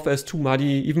come off as too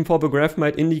muddy, even for the graph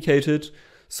might indicate it.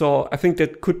 So I think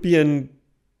that could be a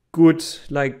good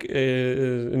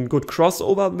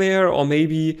crossover there, or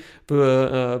maybe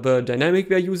the dynamic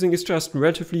we're using is just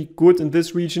relatively good in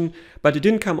this region, but it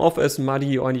didn't come off as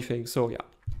muddy or anything. So yeah.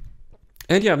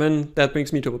 And yeah, then that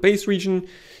brings me to the bass region.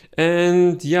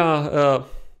 And yeah,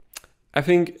 I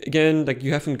think again, like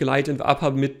you have a glide in the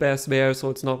upper mid bass there, so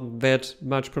it's not that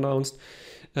much pronounced.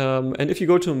 And if you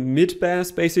go to mid bass,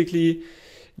 basically,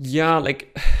 yeah,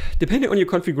 like depending on your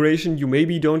configuration, you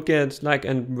maybe don't get like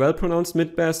a well-pronounced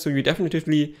mid-bass, so you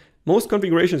definitely, most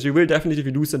configurations, you will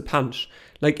definitely lose a punch.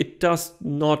 Like it does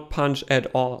not punch at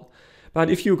all. But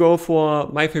if you go for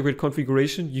my favorite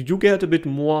configuration, you do get a bit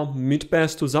more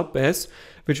mid-bass to sub-bass,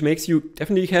 which makes you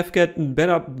definitely get a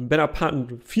better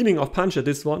feeling of punch at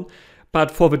this one. But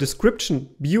for the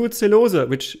description, bio-cellulose,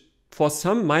 which for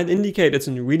some might indicate it's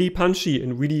really punchy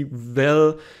and really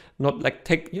well, not like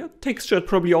textured,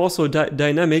 probably also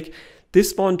dynamic,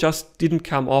 this one just didn't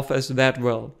come off as that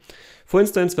well. For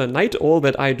instance, the Night Owl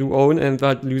that I do own and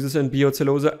that uses in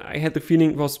bio-cellulose, I had the feeling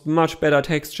it was much better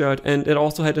textured and it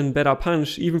also had a better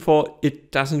punch, even for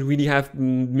it doesn't really have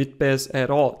mid-bass at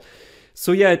all.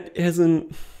 So yeah, it has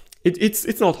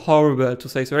it's not horrible to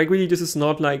say so. Like really, this is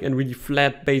not like a really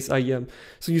flat bass IEM.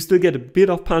 So you still get a bit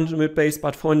of punch in mid bass,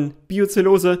 but for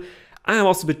bio-cellulose, I'm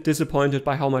also a bit disappointed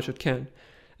by how much it can.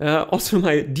 Also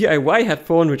my DIY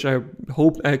headphone, which I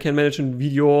hope I can manage in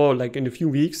video like in a few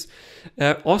weeks.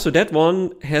 Also that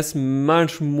one has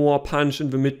much more punch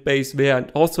in the mid bass there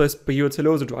and also has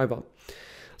bio-cellulose driver.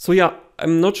 So yeah,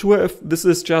 I'm not sure if this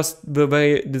is just the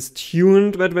way it is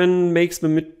tuned that then makes the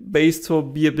mid bass to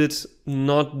be a bit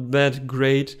not that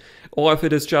great, or if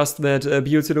it is just that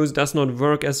bio-cellulose does not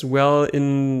work as well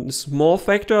in small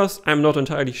factors. I'm not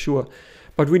entirely sure.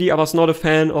 But really, I was not a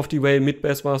fan of the way mid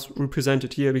bass was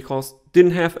represented here because it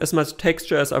didn't have as much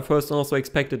texture as I first also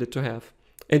expected it to have.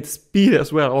 And speed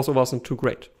as well also wasn't too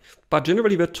great. But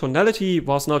generally the tonality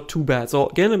was not too bad. So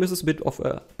again, I miss a bit of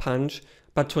a punch.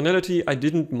 But tonality I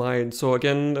didn't mind. So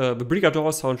again, the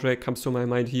Brigador soundtrack comes to my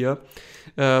mind here.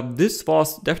 This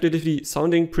was definitely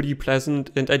sounding pretty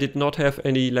pleasant, and I did not have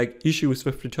any like issues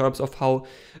with the terms of how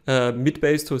mid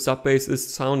bass to sub bass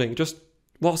is sounding. It just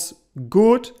was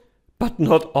good, but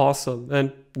not awesome.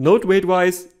 And note weight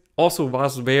wise also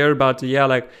was there, but yeah,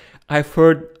 like I've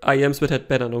heard IEMs that had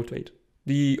better note weight.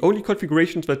 The only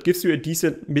configurations that gives you a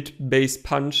decent mid bass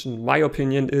punch, in my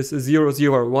opinion, is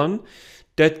 001.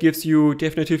 That gives you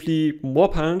definitively more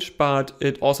punch, but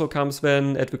it also comes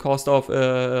then at the cost of,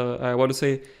 I want to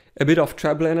say, a bit of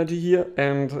treble energy here.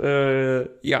 And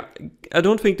yeah, I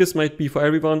don't think this might be for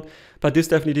everyone, but this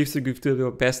definitely gives you the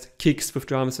best kicks with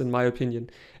drums in my opinion.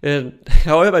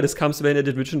 However, this comes then at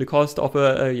the cost of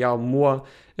yeah, more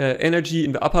energy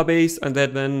in the upper bass, and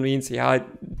that then means, yeah,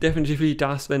 it definitely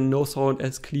does then no sound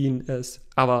as clean as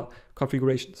other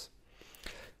configurations.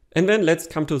 And then let's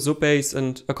come to sub bass,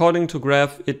 and according to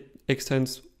Graph, it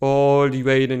extends all the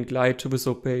way in glide to the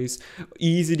sub bass,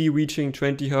 easily reaching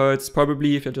 20 Hz,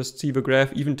 probably if you just see the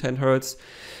graph, even 10 Hz.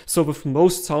 So with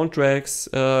most soundtracks,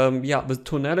 yeah, the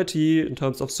tonality in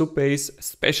terms of sub bass,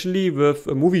 especially with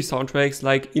movie soundtracks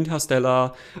like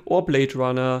Interstellar or Blade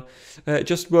Runner,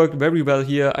 just worked very well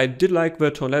here. I did like the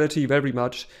tonality very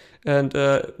much. And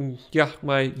yeah,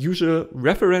 my usual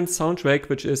reference soundtrack,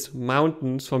 which is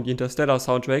Mountains from the Interstellar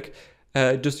soundtrack,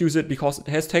 just use it because it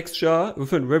has texture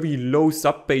with a very low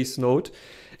sub bass note,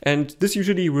 and this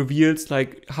usually reveals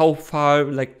like how far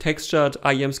like textured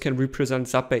IEMs can represent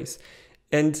sub bass.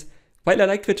 And while I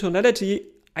like the tonality,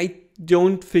 I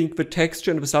don't think the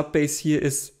texture in the sub bass here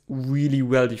is really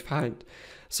well defined.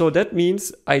 So that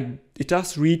means it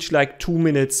does reach like 2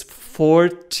 minutes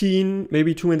 14,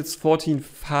 maybe 2 minutes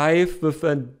 14.5 with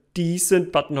a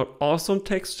decent but not awesome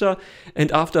texture. And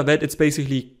after that, it's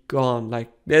basically gone. Like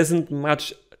there isn't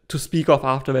much to speak of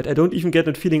after that. I don't even get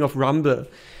that feeling of rumble,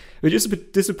 which is a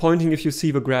bit disappointing if you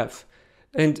see the graph.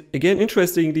 And again,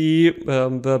 interestingly,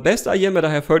 the best IEM that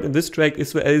I have heard in this track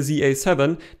is the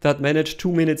LZA7 that managed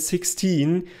 2 minutes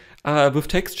 16 with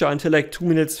texture until like 2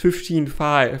 minutes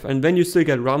 15.5, and then you still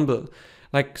get rumble,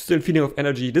 like still feeling of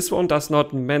energy. This one does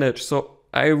not manage. So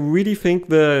I really think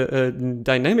the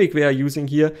dynamic we are using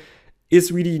here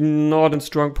is really not a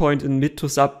strong point in mid to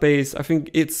sub bass. I think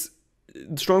its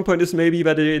strong point is maybe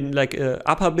that in like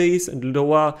upper bass and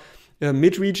lower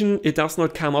mid region, it does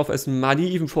not come off as muddy,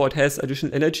 even though it has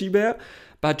additional energy there,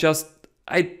 but just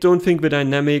I don't think the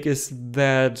dynamic is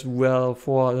that well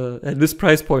for at this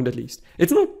price point at least.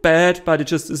 It's not bad, but it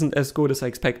just isn't as good as I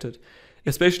expected.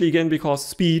 Especially again because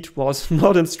speed was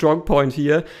not a strong point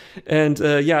here. And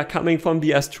yeah, coming from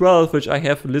the S12, which I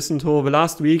have listened to the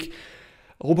last week,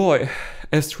 oh boy,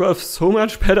 S12 so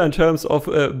much better in terms of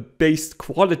bass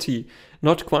quality.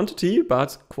 Not quantity,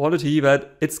 but quality,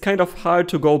 that it's kind of hard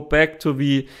to go back to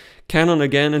the Canon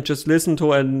again and just listen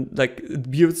to an like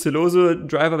bio-cellulose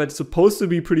driver that's supposed to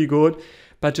be pretty good,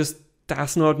 but just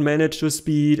does not manage the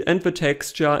speed and the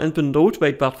texture and the note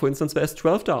weight that, for instance, the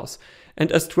S12 does. And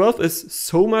S12 is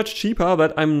so much cheaper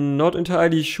that I'm not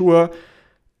entirely sure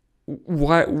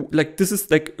why, like this is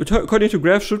like, according to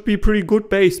Graph, should be pretty good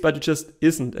bass, but it just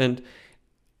isn't. And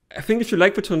I think if you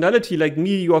like the tonality like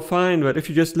me, you are fine, but if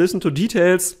you just listen to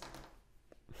details,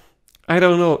 I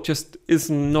don't know, just is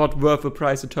not worth the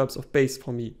price in terms of bass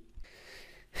for me.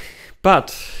 But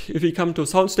if we come to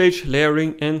soundstage,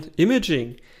 layering and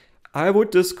imaging, I would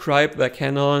describe the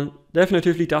Canon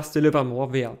definitely does deliver more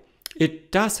there.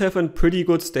 It does have a pretty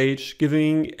good stage,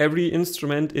 giving every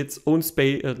instrument its own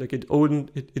space, like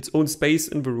its own space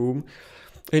in the room.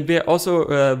 And they're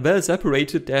also well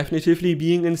separated, definitely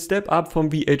being a step up from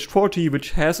the H40,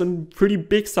 which has a pretty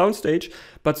big soundstage,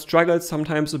 but struggles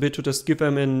sometimes a bit to just give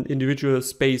them an individual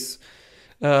space.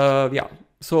 Yeah,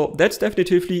 so that's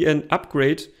definitely an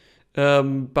upgrade,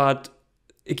 but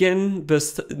again, the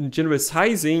general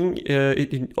sizing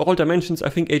in all dimensions, I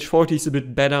think H40 is a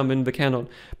bit better than the Canon.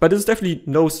 But it's definitely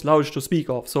no slouch to speak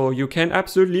of. So you can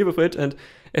absolutely live with it, and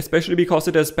especially because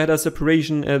it has better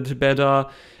separation and better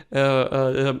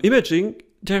imaging,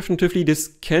 definitely this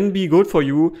can be good for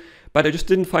you. But I just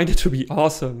didn't find it to be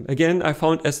awesome. Again, I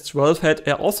found S12 had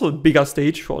also a bigger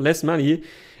stage for less money.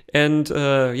 And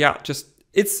yeah, just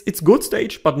it's good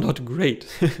stage, but not great.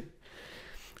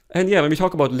 And yeah, when we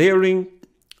talk about layering,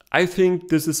 I think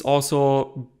this is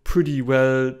also pretty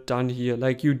well done here.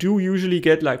 Like you do usually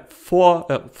get like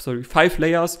 5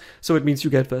 layers. So it means you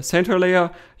get the center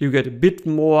layer, you get a bit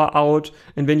more out,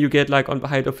 and then you get like on the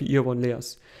height of the ear 1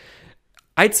 layers.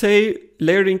 I'd say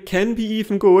layering can be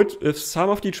even good if some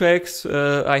of the tracks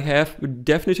I have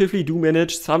definitively do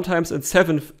manage sometimes a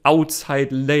 7th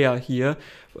outside layer here.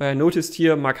 I noticed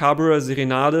here Macabre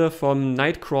Serenade from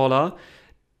Nightcrawler.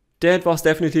 That was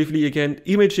definitively, again,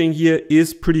 imaging here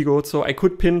is pretty good. So I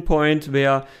could pinpoint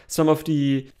where some of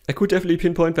the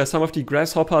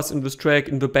grasshoppers in this track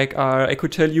in the back are. I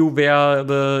could tell you where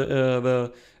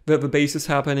the bass is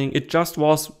happening. It just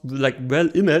was like well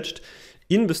imaged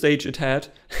in the stage it had.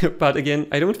 But again,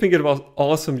 I don't think it was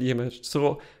awesomely imaged.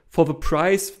 So for the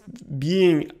price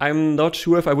being, I'm not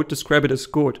sure if I would describe it as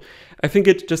good. I think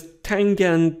it just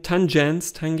tangents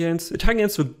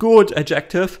a good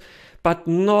adjective, but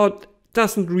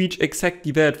doesn't reach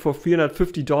exactly that for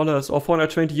 $350 or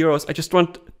 420 euros. I just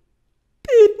want a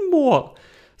bit more.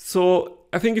 So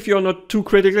I think if you're not too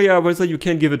critical, I would say you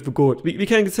can give it the good. We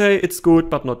can say it's good,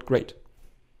 but not great.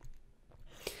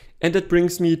 And that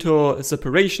brings me to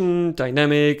separation,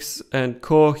 dynamics, and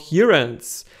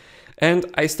coherence. And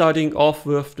I starting off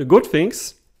with the good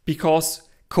things, because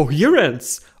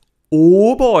coherence,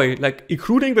 oh boy, like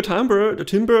including the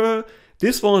timbre,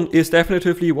 this one is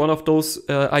definitely one of those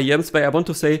IEMs where I want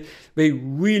to say they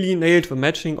really nailed the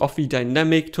matching of the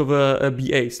dynamic to the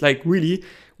BAs. Like really,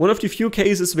 one of the few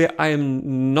cases where I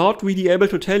am not really able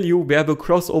to tell you where the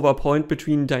crossover point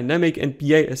between dynamic and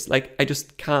BA is. Like I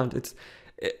just can't.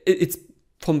 It's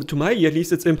to my ear at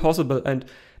least, it's impossible. And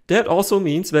that also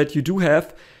means that you do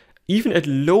have, even at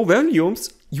low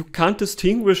volumes, you can't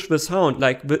distinguish the sound.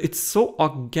 Like it's so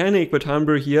organic, the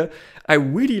timbre here. I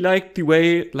really like the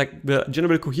way like the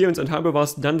general coherence and timbre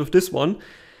was done with this one.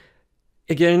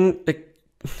 Again, like,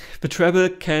 the treble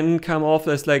can come off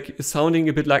as like sounding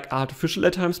a bit like artificial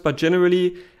at times, but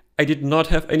generally I did not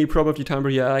have any problem with the timbre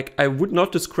here. Like I would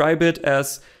not describe it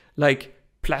as like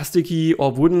plasticky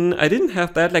or wooden. I didn't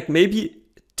have that, like maybe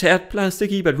tad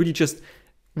plasticky, but really just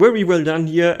very well done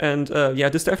here. And yeah,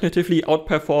 this definitely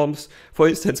outperforms, for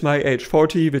instance, my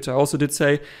H40, which I also did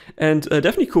say. And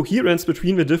definitely coherence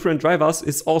between the different drivers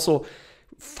is also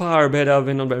far better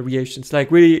than on variations. Like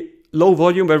really low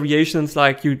volume variations,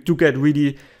 like you do get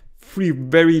really 3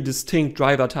 very distinct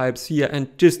driver types here, and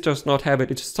this does not have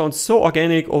it. It just sounds so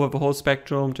organic over the whole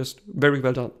spectrum, just very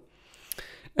well done.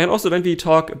 And also when we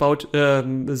talk about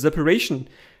the separation,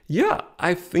 yeah,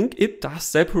 I think it does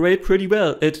separate pretty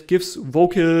well. It gives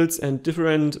vocals and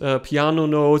different piano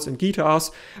notes and guitars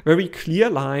very clear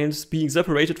lines being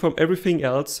separated from everything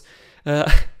else.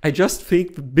 I just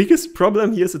think the biggest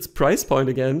problem here is its price point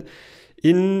again.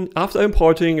 After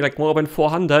importing like more than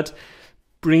 400,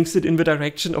 brings it in the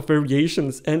direction of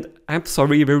variations. And I'm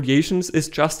sorry, variations is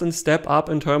just a step up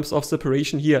in terms of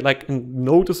separation here, like a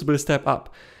noticeable step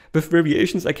up. With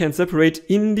variations, I can separate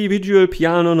individual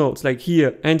piano notes, like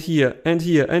here, and here, and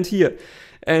here, and here.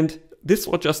 And this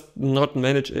will just not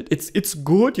manage it. It's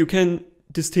good, you can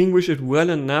distinguish it well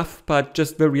enough, but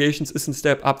just variations is a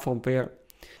step up from there.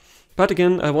 But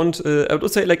again, I would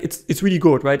say like it's really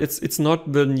good, right? It's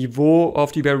not the niveau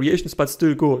of the variations, but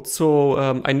still good.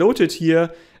 So I noted here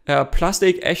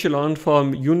Plastic Echelon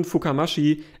from Yun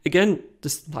Fukamashi. Again,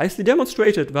 this nicely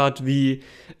demonstrated that the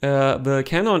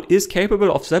Canon is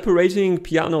capable of separating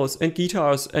pianos and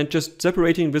guitars and just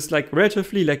separating this like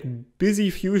relatively like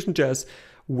busy fusion jazz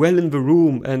well in the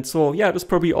room. And so yeah, this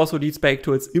probably also leads back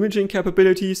to its imaging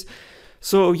capabilities.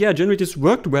 So yeah, generally this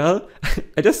worked well.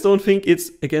 I just don't think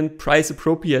it's, again, price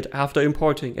appropriate after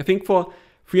importing. I think for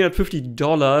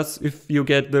 $350, if you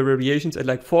get the variations at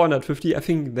like $450, I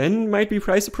think then might be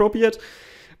price appropriate.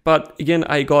 But again,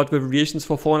 I got the variations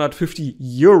for 450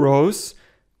 euros,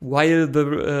 while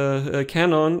the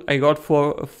Canon I got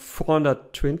for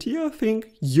 420, I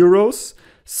think, euros.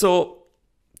 So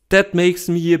that makes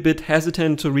me a bit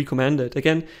hesitant to recommend it.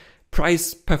 Again,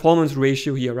 price performance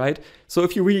ratio here, right? So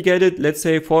if you really get it, let's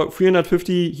say for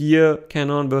 350 here,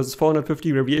 Canon versus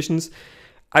 450 variations,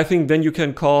 I think then you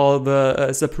can call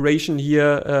the separation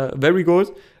here very good.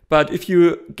 But if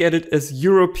you get it as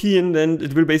European, then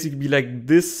it will basically be like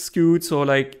this skewed, so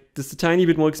like just a tiny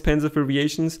bit more expensive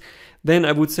variations. Then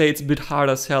I would say it's a bit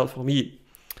harder sell for me.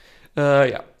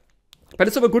 Yeah. But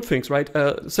it's about good things, right?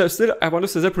 So still, I want to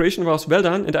say separation was well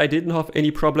done, and I didn't have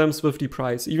any problems with the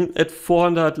price. Even at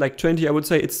 420, I would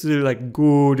say it's still like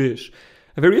goodish.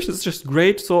 A variation is just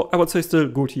great, so I would say still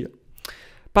good here.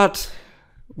 But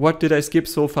what did I skip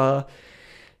so far?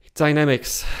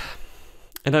 Dynamics.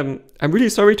 And I'm really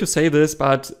sorry to say this,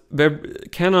 but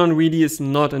Canon really is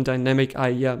not a dynamic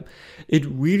IEM. It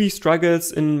really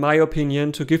struggles, in my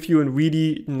opinion, to give you a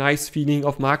really nice feeling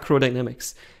of macro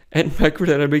dynamics. And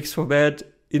macrodynamics for that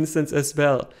instance as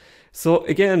well. So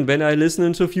again, when I listen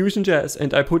into Fusion Jazz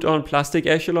and I put on Plastic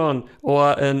Echelon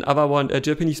or another one, a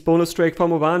Japanese bonus track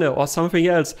from Ovane or something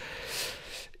else,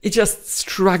 it just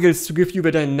struggles to give you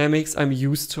the dynamics I'm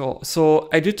used to. So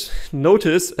I did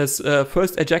notice, as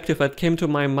first adjective that came to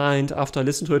my mind after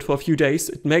listening to it for a few days,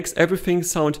 it makes everything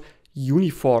sound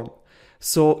uniform.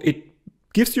 So it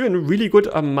gives you a really good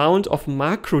amount of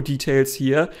macro details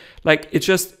here. Like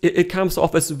it comes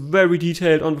off as very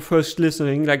detailed on the first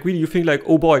listening. Like really you think like,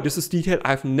 oh boy, this is detail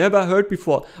I've never heard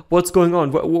before. What's going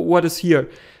on? What is here?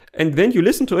 And then you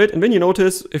listen to it and then you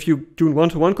notice, if you do a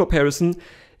one-to-one comparison,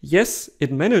 yes,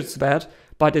 it manages that,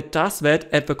 but it does that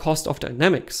at the cost of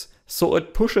dynamics. So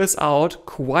it pushes out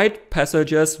quiet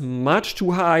passages much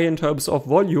too high in terms of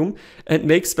volume and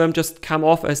makes them just come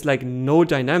off as like no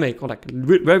dynamic or like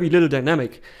very little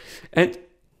dynamic. And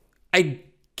I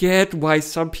get why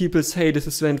some people say this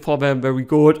is then for them very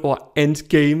good or end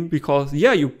game, because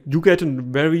yeah, you get a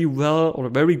very well or a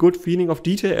very good feeling of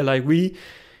detail. Like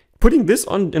putting this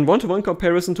on in one-to-one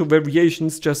comparison to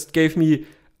variations just gave me,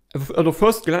 at the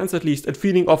first glance at least, a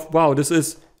feeling of wow, this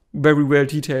is very well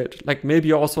detailed. Like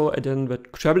maybe also then the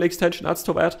treble extension adds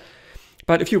to that.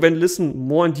 But if you then listen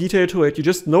more in detail to it, you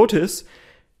just notice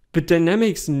the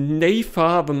dynamics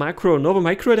neither the macro nor the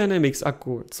micro dynamics are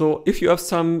good. So if you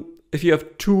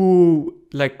have two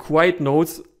like quiet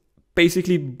notes,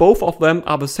 basically both of them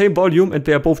are the same volume and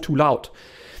they're both too loud.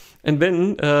 And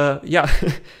then yeah,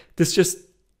 this just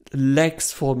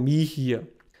lacks for me here.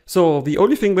 So the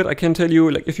only thing that I can tell you,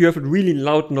 like if you have a really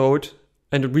loud note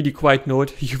and a really quiet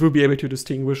note, you will be able to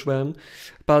distinguish them.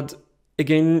 But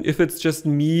again, if it's just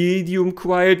medium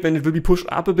quiet, then it will be pushed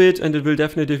up a bit and it will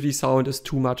definitely sound as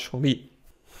too much for me.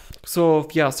 So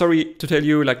yeah, sorry to tell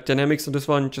you, like dynamics on this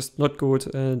one, just not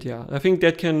good. And yeah, I think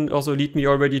that can also lead me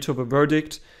already to the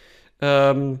verdict.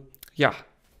 Yeah,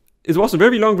 it was a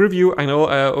very long review. I know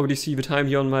I already see the time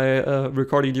here on my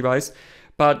recording device,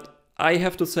 but I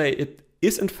have to say it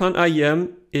is a fun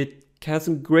IEM. It has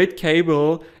a great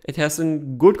cable. It has a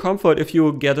good comfort if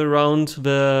you get around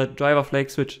the driver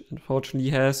flex, which it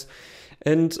unfortunately has.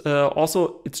 And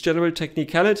also its general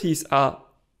technicalities are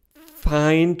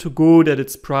fine to good at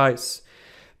its price.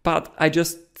 But I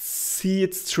just see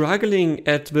it struggling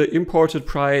at the imported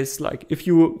price. Like if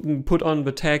you put on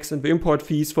the tax and the import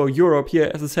fees for Europe here,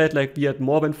 as I said, like we had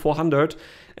more than 400,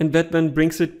 and that then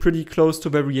brings it pretty close to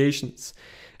variations.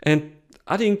 And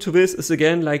adding to this is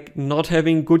again like not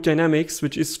having good dynamics,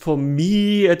 which is for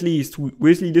me at least, who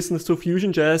really listens to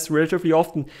Fusion Jazz relatively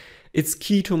often, it's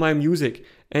key to my music.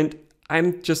 And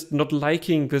I'm just not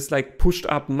liking this like pushed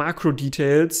up macro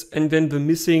details and then the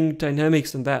missing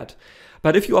dynamics in that.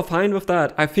 But if you are fine with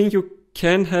that, I think you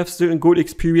can have still a good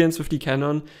experience with the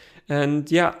Canon. And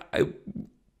yeah,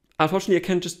 unfortunately, I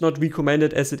can just not recommend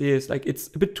it as it is. Like it's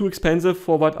a bit too expensive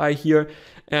for what I hear.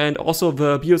 And also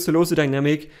the bio-cellulose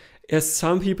dynamic, as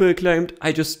some people claimed,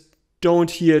 I just don't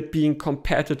hear it being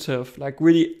competitive. Like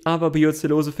really other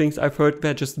bio-cellulose things I've heard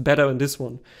were just better than this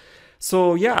one.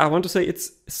 So yeah, I want to say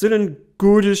it's still a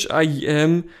goodish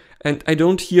IEM, and I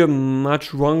don't hear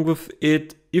much wrong with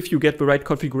it if you get the right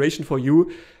configuration for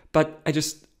you. But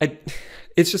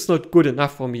it's just not good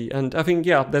enough for me. And I think,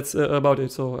 yeah, that's about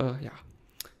it. So yeah.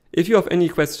 If you have any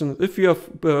questions, if you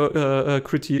have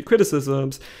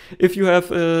criticisms, if you have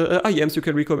IEMs you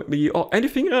can recommend me or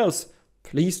anything else,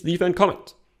 please leave a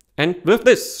comment. And with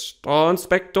this,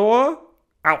 Donespektor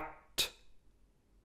out.